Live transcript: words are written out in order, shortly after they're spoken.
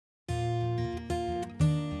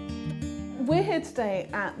We're here today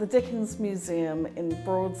at the Dickens Museum in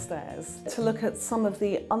Broadstairs to look at some of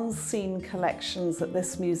the unseen collections that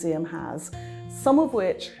this museum has, some of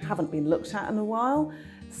which haven't been looked at in a while,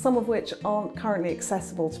 some of which aren't currently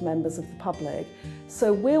accessible to members of the public.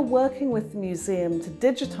 So we're working with the museum to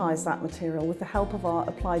digitise that material with the help of our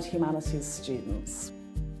Applied Humanities students.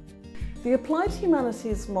 The Applied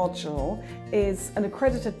Humanities module is an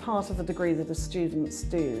accredited part of the degree that the students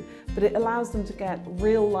do, but it allows them to get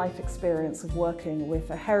real-life experience of working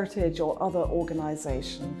with a heritage or other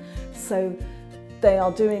organisation. So they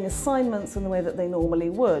are doing assignments in the way that they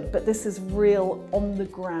normally would, but this is real,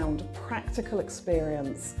 on-the-ground, practical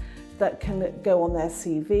experience that can go on their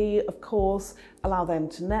CV, of course, allow them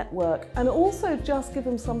to network, and also just give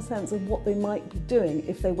them some sense of what they might be doing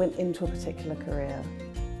if they went into a particular career.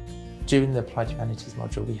 During the Applied Humanities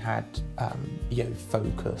module, we had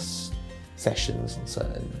focus sessions on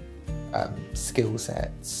certain skill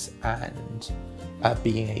sets and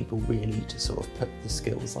being able really to sort of put the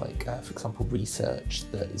skills like, for example, research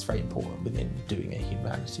that is very important within doing a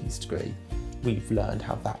humanities degree. We've learned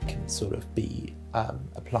how that can sort of be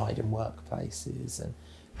applied in workplaces and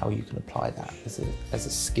how you can apply that as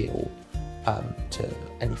a skill to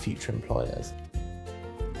any future employers.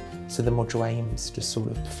 So the module aims to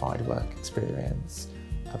sort of provide a work experience,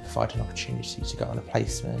 provide an opportunity to go on a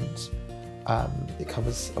placement. It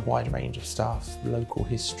covers a wide range of stuff: local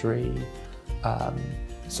history,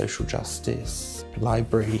 social justice,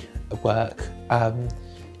 library work.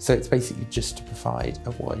 So it's basically just to provide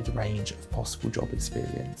a wide range of possible job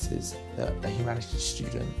experiences that a humanities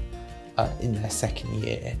student in their second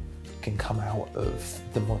year can come out of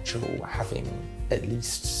the module having at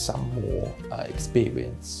least some more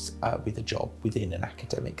experience with a job within an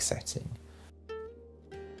academic setting.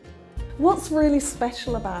 What's really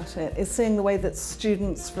special about it is seeing the way that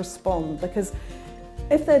students respond, because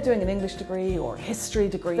if they're doing an English degree or a history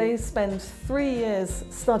degree, they spend 3 years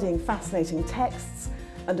studying fascinating texts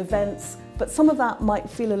and events, but some of that might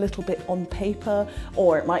feel a little bit on paper,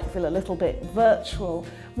 or it might feel a little bit virtual.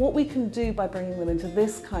 What we can do by bringing them into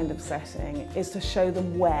this kind of setting is to show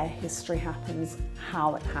them where history happens,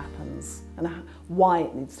 how it happens, and why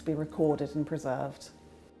it needs to be recorded and preserved.